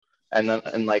And then,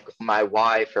 and like my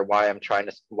why for why I'm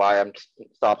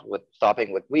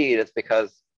stopping with weed is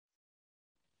because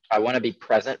I want to be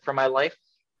present for my life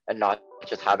and not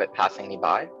just have it passing me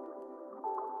by.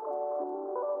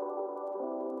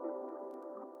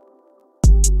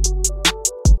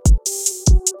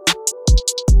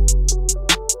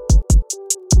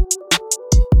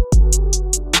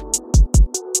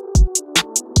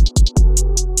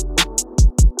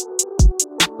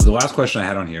 The last question I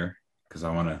had on here, because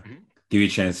I want to Mhm. give you a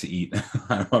chance to eat.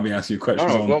 I don't want me to ask you No,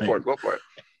 questions no, all go night. for it, go for it.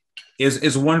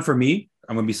 Is one for me.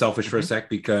 I'm gonna be selfish for a Hmm. sec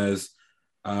because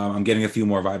I'm getting a few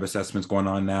more vibe assessments going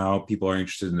on now. People are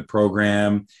interested in the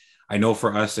program. I know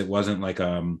for us, it wasn't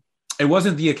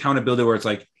the accountability where it's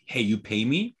like, hey, you pay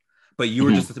me, but you were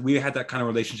Hmm. just we had that kind of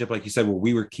relationship, like you said, where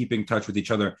we were keeping touch with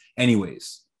each other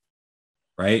anyways,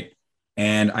 right?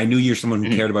 And I knew you're someone who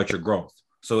Hmm. cared about your growth,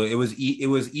 so it was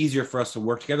easier for us to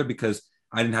work together because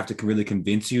I didn't have to really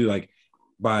convince you like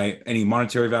by any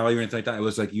monetary value or anything like that. It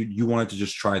was like you wanted to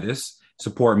just try this,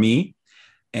 support me,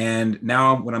 and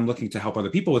now when I'm looking to help other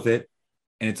people with it,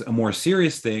 and it's a more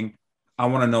serious thing, I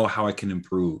want to know how I can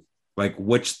improve. Like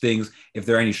which things, if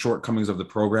there are any shortcomings of the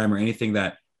program or anything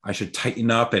that I should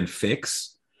tighten up and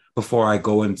fix before I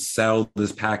go and sell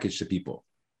this package to people,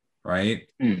 right?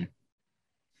 Hmm.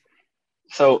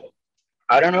 So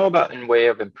I don't know about in way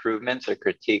of improvements or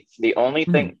critiques. The only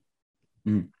Mm-hmm.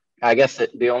 thing, I guess,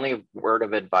 the only word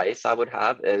of advice I would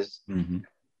have is Mm-hmm.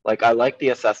 like I like the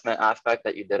assessment aspect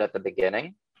that you did at the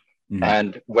beginning, Mm-hmm.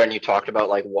 and when you talked about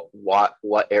like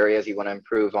what areas you want to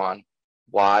improve on,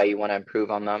 why you want to improve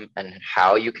on them, and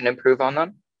how you can improve on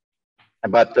them.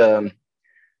 But the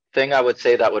thing I would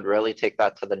say that would really take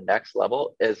that to the next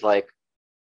level is like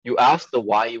you ask the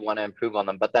why you want to improve on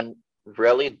them, but then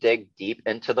really dig deep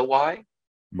into the why.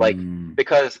 Like, Mm-hmm.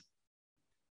 because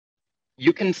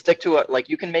you can stick to it, like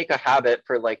you can make a habit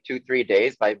for like 2 3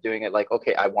 days by doing it like,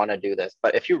 okay, I want to do this.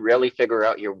 But if you really figure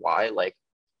out your why, like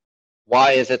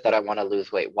why is it that I want to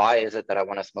lose weight? Why is it that I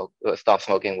want to stop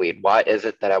smoking weed? Why is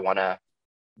it that I want to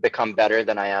become better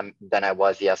than I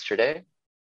was yesterday?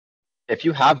 If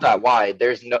you have that why,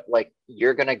 there's no like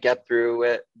you're gonna get through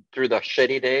it, through the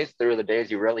shitty days, through the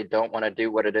days you really don't want to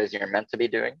do what it is you're meant to be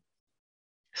doing.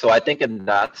 So I think in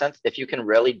that sense, if you can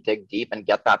really dig deep and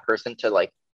get that person to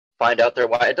like find out their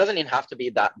why, it doesn't even have to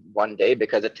be that one day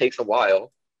because it takes a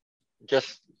while.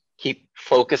 Just keep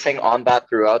focusing on that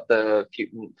throughout the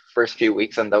first few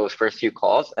weeks and those first few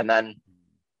calls, and then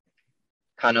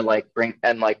kind of like bring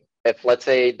and like if let's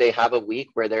say they have a week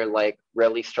where they're like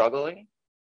really struggling,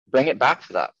 bring it back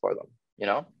to that for them, you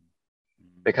know?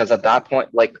 Because at that point,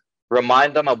 like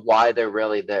remind them of why they're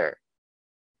really there.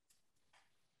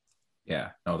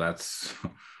 Yeah, no, that's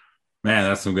man,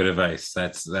 that's some good advice.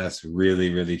 That's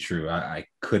really, really true. I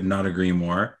could not agree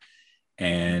more.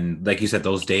 And like you said,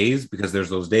 those days, because there's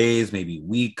those days, maybe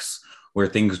weeks where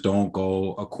things don't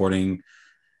go according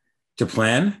to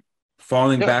plan,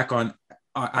 falling Yeah. back on,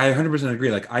 I 100% agree.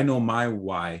 Like, I know my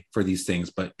why for these things,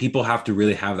 but people have to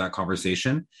really have that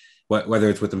conversation, whether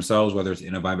it's with themselves, whether it's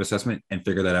in a vibe assessment, and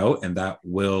figure that out. And that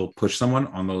will push someone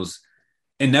on those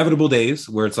inevitable days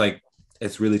where it's like,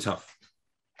 it's really tough.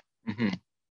 Hmm.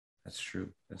 That's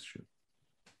true. That's true.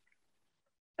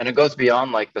 And it goes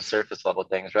beyond like the surface level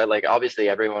things, right? Like obviously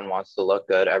everyone wants to look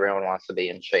good, everyone wants to be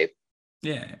in shape,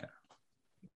 Yeah.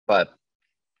 but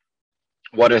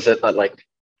what is it that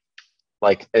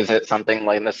like is it something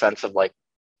like in the sense of like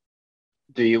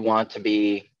do you want to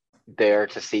be there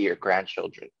to see your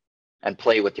grandchildren and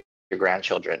play with your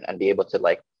grandchildren and be able to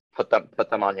like put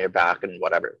them on your back and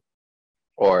whatever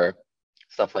or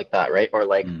stuff like that, right? Or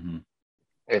like Mm-hmm.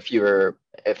 if you're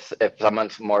if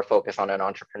someone's more focused on an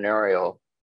entrepreneurial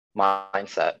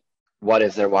mindset, what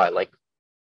is their why? Like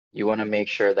you want to make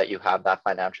sure that you have that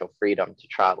financial freedom to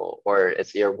travel, or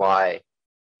it's your why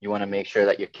you want to make sure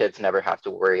that your kids never have to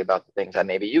worry about the things that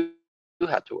maybe you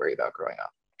had to worry about growing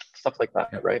up, stuff like that,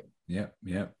 Yep. right? Yep.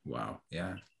 Yep. Wow.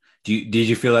 Yeah. Did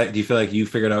you feel like, do you feel like you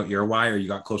figured out your why or you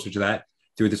got closer to that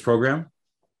through this program?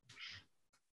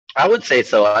 I would say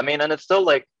so. I mean, and it's still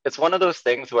like it's one of those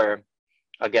things where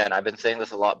again, I've been saying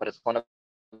this a lot, but it's one of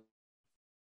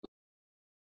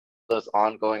those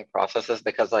ongoing processes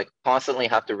because like constantly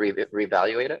have to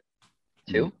reevaluate it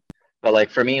Mm-hmm. too. But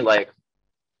like for me, like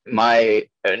my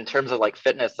in terms of like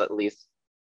fitness at least,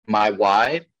 my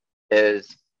why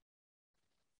is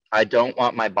I don't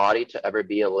want my body to ever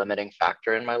be a limiting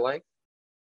factor in my life.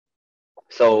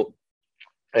 So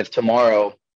if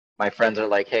tomorrow my friends are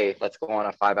like, hey, let's go on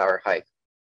a 5 hour hike,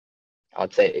 I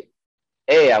would say,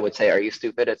 A, I would say, are you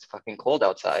stupid? It's fucking cold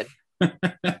outside.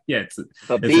 Yeah,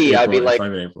 But it's B, I'd be April. It's like, not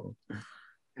even April.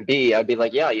 I'd be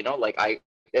like, yeah, you know, like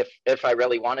if I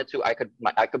really wanted to,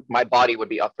 my body would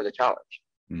be up for the challenge.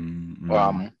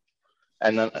 Mm-hmm.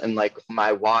 And then and like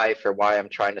my why for why I'm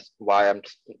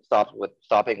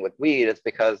stopping with weed is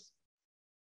because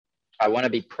I want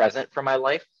to be present for my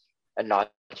life and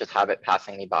not just have it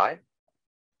passing me by.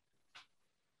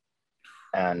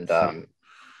 And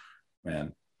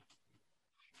Man,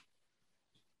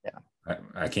 yeah,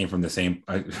 I came from the same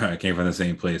I came from the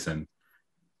same place, and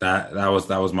that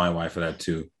was my why for that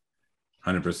too.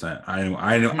 100%. I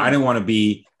didn't want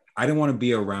to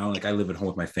be around, like I live at home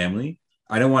with my family.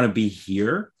 I don't want to be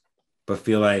here but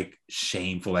feel like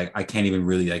shameful, like I can't even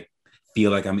really like feel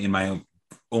like I'm in my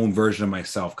own version of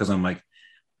myself because I'm like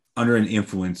under an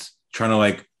influence trying to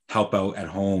like help out at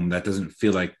home. That doesn't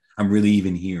feel like I'm really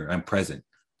even here. I'm present,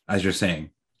 as you're saying,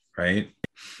 right?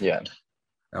 yeah,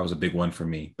 That was a big one for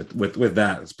me, but with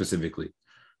that specifically.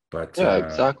 But yeah,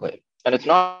 exactly. And it's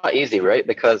not easy, right?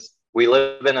 Because we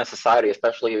live in a society,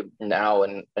 especially now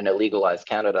in a legalized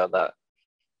Canada, that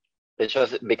it's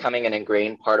just becoming an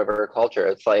ingrained part of our culture.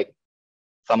 It's like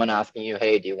someone asking you,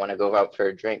 "Hey, do you want to go out for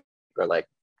a drink?" Or like,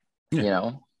 yeah. you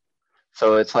know.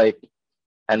 So it's like,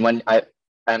 and when I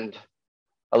and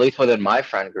at least within my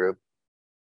friend group,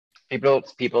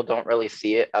 people don't really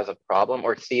see it as a problem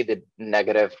or see the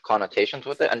negative connotations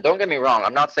with it. And don't get me wrong,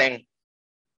 I'm not saying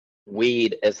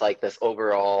weed is like this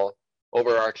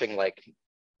overarching like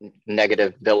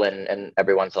negative villain in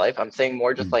everyone's life. I'm saying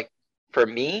more just Mm. like for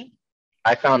me,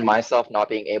 I found myself not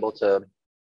being able to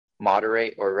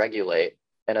moderate or regulate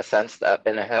in a sense that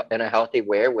in a healthy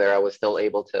way where I was still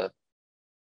able to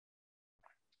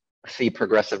see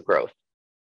progressive growth.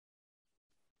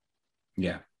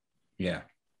 Yeah. Yeah.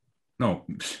 No,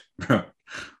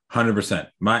 100%.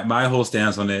 My whole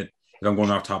stance on it, if I'm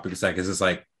going off topic a second, is it's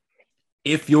like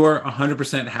if you're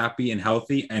 100% happy and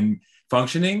healthy and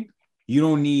functioning, you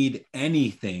don't need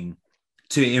anything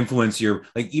to influence your,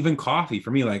 like even coffee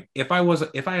for me. Like if I had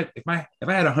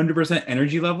 100%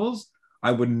 energy levels,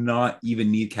 I would not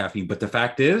even need caffeine. But the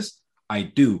fact is, I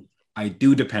do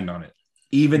depend on it.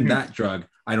 Even Mhm. that drug,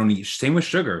 I don't need. Same with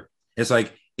sugar. It's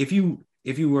like if you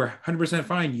were 100%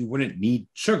 fine, you wouldn't need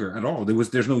sugar at all.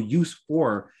 There's no use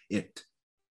for it.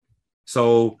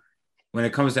 So when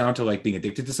it comes down to like being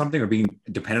addicted to something or being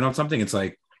dependent on something, it's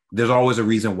like there's always a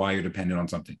reason why you're dependent on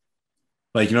something.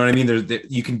 Like, you know what I mean?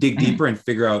 You can dig deeper and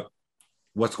figure out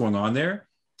what's going on there.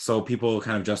 So people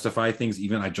kind of justify things.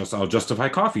 Even I'll justify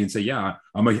coffee and say, yeah,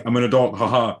 I'm an adult.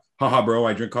 Haha, haha, bro.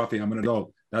 I drink coffee. I'm an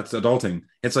adult. That's adulting.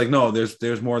 It's like, no,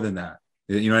 there's more than that.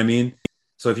 You know what I mean?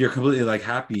 So if you're completely like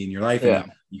happy in your life and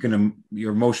Yeah,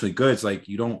 you're emotionally good, it's like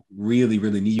you don't really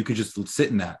need. You could just sit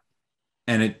in that,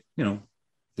 and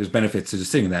there's benefits to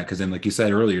just sitting in that because then, like you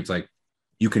said earlier, it's like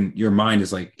your mind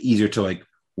is like easier to like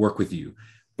work with you,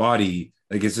 body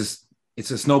like it's a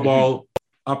mhm. snowball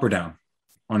up or down.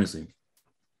 Honestly,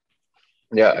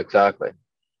 Yeah, exactly.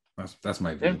 that's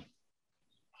my Yeah, view.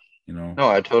 You know. no,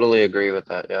 I totally agree with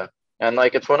that. Yeah, and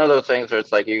like it's one of those things where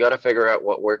it's like you got to figure out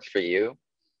what works for you,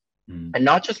 Mm, and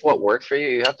not just what works for you.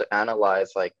 You have to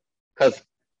analyze like because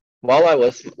while I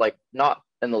was like not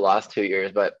in the last 2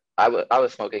 years, but I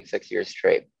was smoking 6 years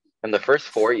straight. In the first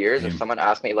 4 years, if same. someone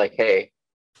asked me like, "Hey,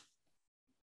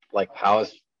 like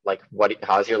how's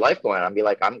your life going?" I'd be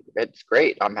like, it's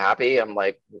great. I'm happy. I'm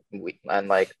like, and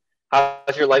like,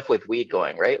 how's your life with weed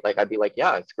going? Right? Like, I'd be like,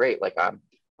 yeah, it's great. Like,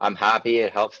 I'm happy.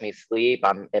 It helps me sleep.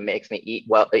 It makes me eat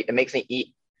well. It makes me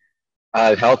eat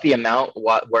a healthy amount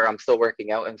where I'm still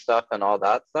working out and stuff and all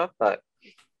that stuff. But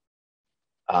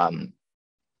um,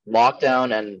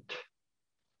 lockdown and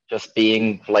just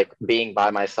being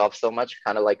by myself so much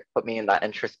kind of like put me in that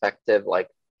introspective like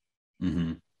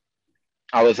Mm-hmm.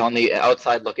 I was on the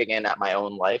outside looking in at my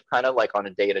own life, kind of like on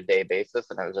a day to day basis.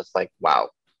 And I was just like, wow.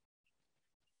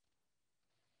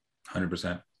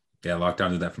 100%. Yeah,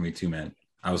 lockdown did that for me too, man.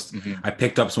 Hmm. I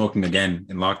picked up smoking again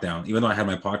in lockdown, even though I had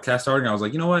my podcast starting. I was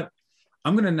like, you know what?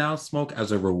 I'm gonna now smoke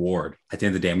as a reward. At the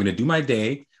end of the day, I'm gonna do my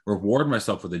day, reward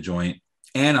myself with a joint,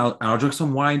 and I'll drink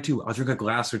some wine too. I'll drink a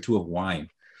glass or two of wine.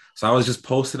 So I was just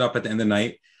posted up at the end of the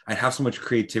night. I'd have so much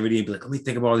creativity and be like, let me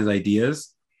think about all these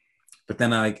ideas. But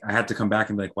then I had to come back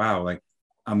and be like, wow, like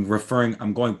I'm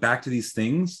going back to these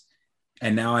things,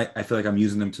 and now I feel like I'm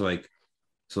using them to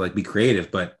like be creative,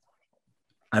 but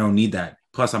I don't need that.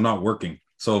 Plus, I'm not working.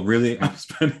 So really, I'm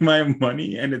spending my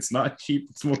money, and it's not cheap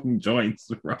smoking joints,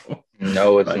 bro.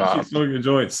 No, it's Not cheap not. smoking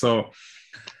joints. So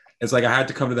it's like I had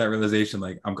to come to that realization.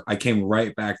 Like I came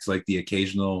right back to like the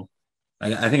occasional.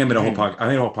 I think I made a whole Hmm. I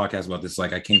made a whole podcast about this.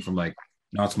 Like I came from like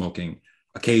not smoking,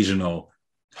 occasional,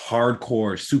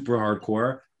 hardcore, super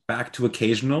hardcore, back to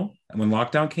occasional. And when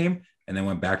lockdown came, and then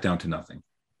went back down to nothing.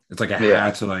 It's like I Yeah.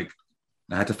 had to like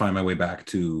I had to find my way back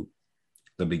to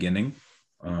the beginning.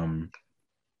 I know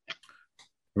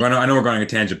we're going on a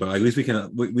tangent, but at least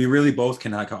we really both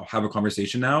can have a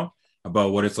conversation now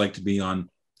about what it's like to be on,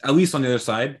 at least on the other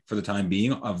side for the time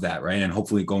being of that, right? And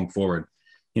hopefully going forward,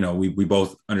 we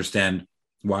both understand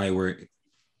why we're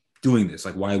doing this,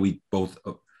 like why we both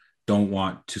don't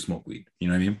want to smoke weed. You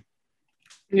know what I mean?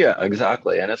 Yeah,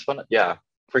 exactly. And it's fun. Yeah,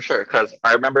 for sure. Because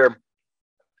I remember,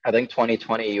 I think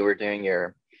 2020, you were doing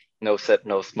your no sip,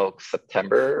 no smoke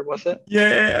September, was it?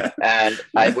 Yeah. And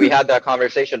we had that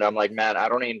conversation. I'm like, man, I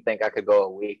don't even think I could go a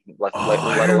week, Oh,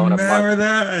 I let alone a month. remember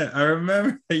that. I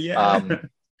remember. Yeah. Um,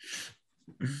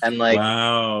 and like,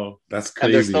 Wow, that's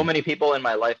and there's so crazy. many people in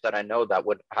my life that I know that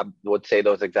would say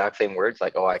those exact same words,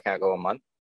 like, oh, I can't go a month.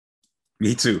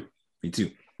 Me too. Me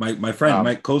too. My friend,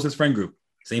 my Um, closest friend group,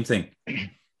 same thing.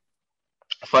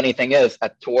 funny thing is,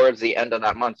 towards the end of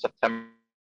that month, September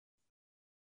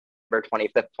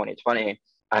 25th, 2020,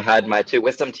 I had my two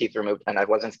wisdom teeth removed and I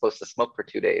wasn't supposed to smoke for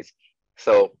 2 days.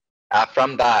 So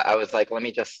from that, I was like, let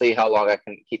me just see how long I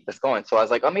can keep this going. So I was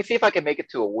like, let me see if I can make it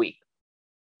to a week.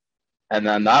 And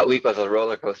then that week was a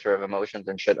roller coaster of emotions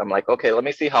and shit. I'm like, okay, let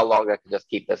me see how long I can just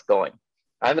keep this going.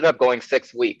 I ended up going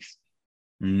 6 weeks.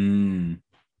 Mm,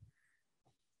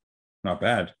 not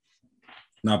bad.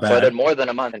 Not So I did bad. more than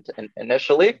a month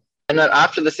initially. And then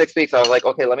after the 6 weeks, I was like,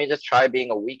 okay, let me just try being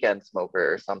a weekend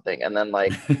smoker or something. And then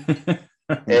like it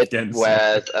Weekend smoke.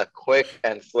 was a quick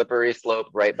and slippery slope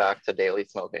right back to daily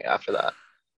smoking after that.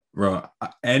 Bro,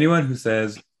 anyone who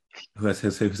says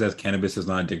cannabis is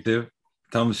not addictive,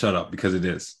 tell them to shut up because it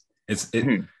is.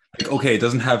 Mhm. Like okay, it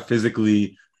doesn't have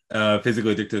physically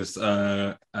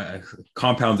addictive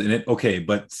compounds in it. Okay,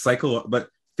 but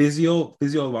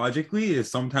physiologically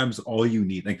is sometimes all you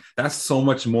need. Like that's so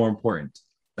much more important.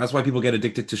 That's why people get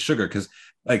addicted to sugar because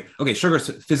like okay, sugar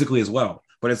physically as well,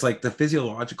 but it's like the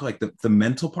physiological, like the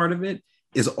mental part of it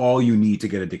is all you need to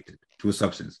get addicted to a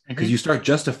substance because Mhm. you start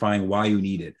justifying why you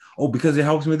need it. Oh, because it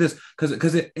helps me with this.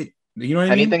 Because it you know what I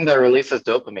mean, Anything that releases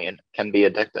dopamine can be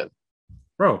addictive.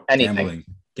 bro? Anything.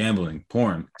 Gambling,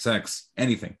 porn, sex,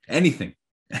 anything. Anything.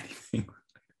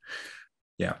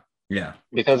 Yeah, yeah.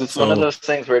 Because it's one of So those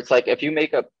things where it's like if you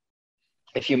make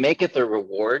it the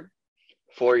reward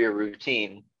for your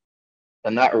routine,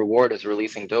 then that reward is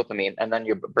releasing dopamine and then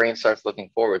your brain starts looking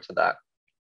forward to that.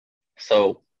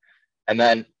 So and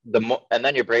then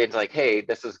your brain's like, hey,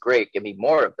 this is great, give me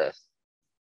more of this.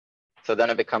 So then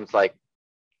it becomes like,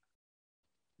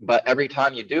 but every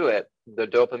time you do it, the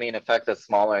dopamine effect is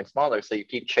smaller and smaller. So you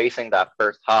keep chasing that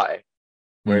first high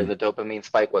where mm, the dopamine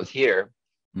spike was here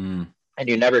mm, and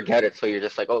you never get it. So you're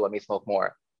just like, oh, let me smoke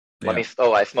more. yeah,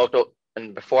 I smoked,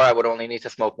 and before I would only need to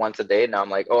smoke once a day. Now I'm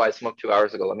like, oh, I smoked 2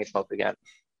 hours ago. Let me smoke again.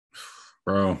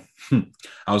 bro.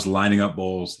 I was lining up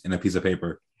bowls in a piece of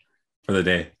paper for the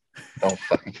day. Don't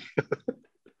fucking.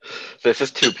 This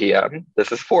is 2 p.m.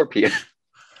 This is 4 p.m.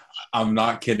 I'm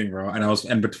not kidding, bro.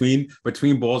 And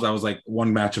between bowls, I was like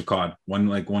one match of COD, one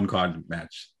COD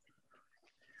match,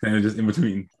 and it just in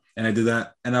between. And I did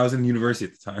that, and I was in university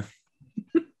at the time.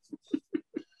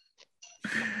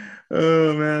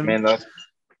 Oh I man, mean,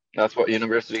 that's what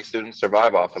university students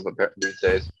survive off of these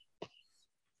days.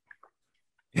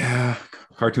 yeah,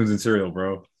 cartoons and cereal,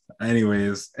 bro.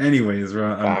 Anyways, bro.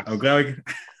 I'm Facts. glad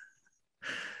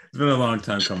it's been a long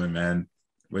time coming, man.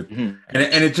 With Mhm.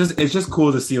 and it's just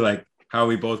cool to see like how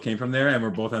we both came from there, and we're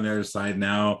both on the other side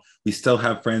now. We still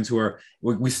have friends who are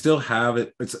we still have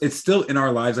it. It's still in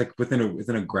our lives, like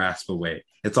within a grasp away.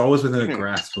 It's always within a Mhm.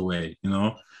 grasp away, you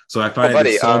know. So I Oh, find it's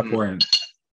buddy. so important.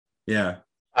 Yeah,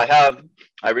 I have.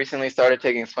 I recently started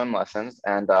taking swim lessons,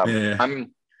 and yeah.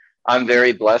 I'm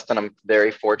very blessed, and I'm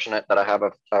very fortunate that I have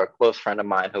a close friend of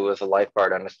mine who was a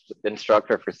lifeguard and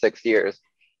instructor for 6 years,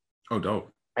 Oh,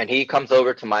 dope. and he comes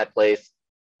over to my place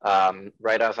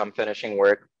right as I'm finishing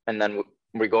work, and then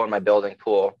we go in my building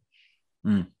pool.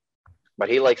 Mm. But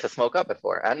he likes to smoke up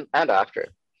before and after.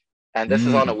 And this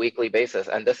is on a Mm. weekly basis,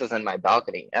 and this is in my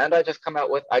balcony. And I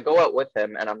go out with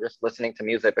him, and I'm just listening to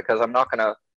music because I'm not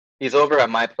gonna. He's over at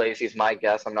my place. He's my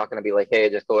guest. I'm not gonna be like, hey,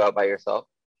 just go out by yourself.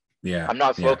 Yeah, I'm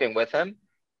not yeah. smoking with him,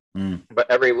 Mm. but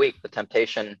every week the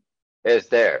temptation is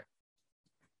there.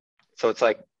 So it's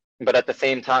like, but at the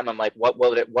same time, I'm like, what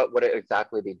would it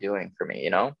exactly be doing for me, you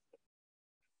know?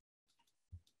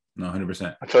 No,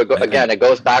 100%. So I again, it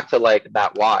goes back to like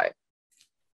that why.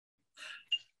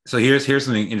 so here's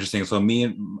something interesting. So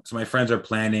my friends are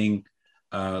planning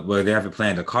well, they have it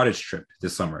planned a cottage trip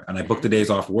this summer, and I booked the Mhm. days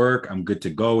off work. I'm good to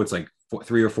go. It's like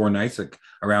 3 or 4 nights like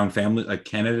around family like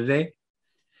Canada Day.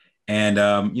 And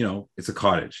it's a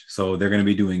cottage. So they're gonna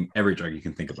be doing every drug you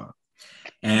can think about.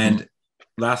 Mhm. And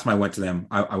last time I went to them,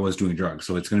 I was doing drugs.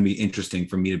 So it's going to be interesting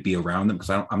for me to be around them because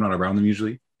I'm not around them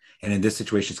usually. And in this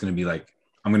situation, it's going to be like,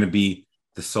 I'm going to be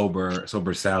the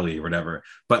sober Sally or whatever.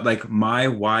 But like my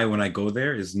why when I go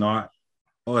there is not,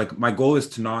 oh, like my goal is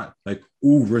to not like,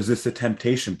 ooh, resist the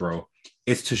temptation, bro.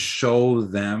 It's to show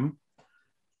them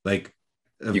like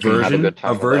You can have a good a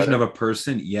time without version of it. a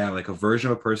person. Yeah. Like a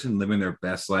version of a person living their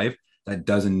best life that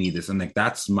doesn't need this. And like,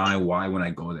 that's my why when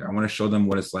I go there. I want to show them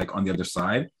what it's like on the other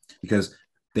side because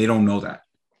they don't know that.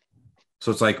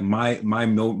 So it's like my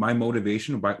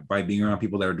motivation by being around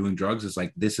people that are doing drugs is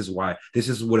like this is why this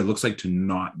is what it looks like to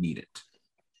not need it,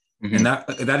 and Hmm.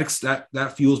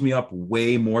 that fuels me up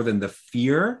way more than the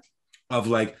fear of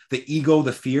like the ego,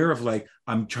 the fear of like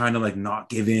I'm trying to like not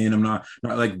give in, I'm not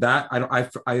like that. I don't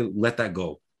I let that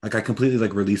go. Like I completely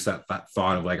like release that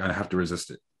thought of like I have to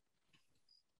resist it.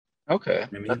 Okay,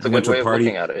 I mean, that's a good way of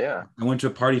looking at it. Yeah. I went to a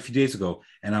party a few days ago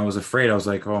and I was afraid. I was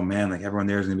like, oh man, like everyone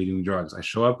there is gonna be doing drugs. I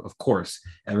show up, of course.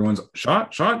 Everyone's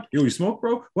shot. Yo, you smoke,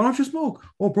 bro? Why don't you smoke?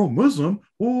 Oh, bro, Muslim.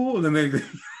 Oh, and then they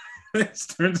it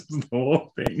turns into the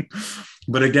whole thing.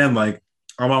 But again, like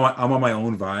I'm on my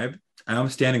own vibe. And I'm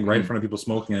standing right in Hmm. front of people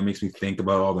smoking, and it makes me think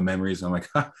about all the memories. And I'm like,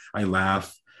 I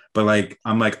laugh. But like,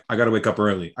 I'm like, I gotta wake up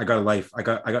early. I got a life. I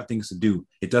got things to do.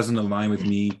 It doesn't align with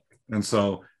me. And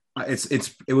so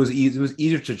it was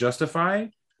easier to justify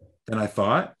than I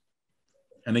thought.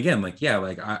 And again, like, yeah,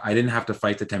 like I didn't have to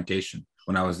fight the temptation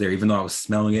when I was there, even though I was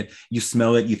smelling it. You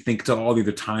smell it, you think to all the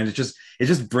other times. It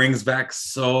just brings back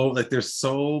so like there's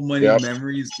so many Yep.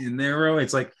 memories in there, bro.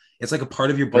 It's like a part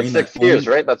of your Well, it's brain that 6 years,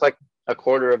 only, right? That's like a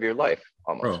quarter of your life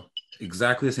almost. bro,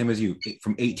 exactly the same as you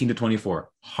from 18 to 24,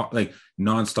 like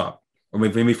nonstop. Or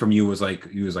maybe from you was like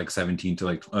 17 to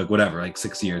like whatever, like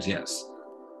 6 years, yes.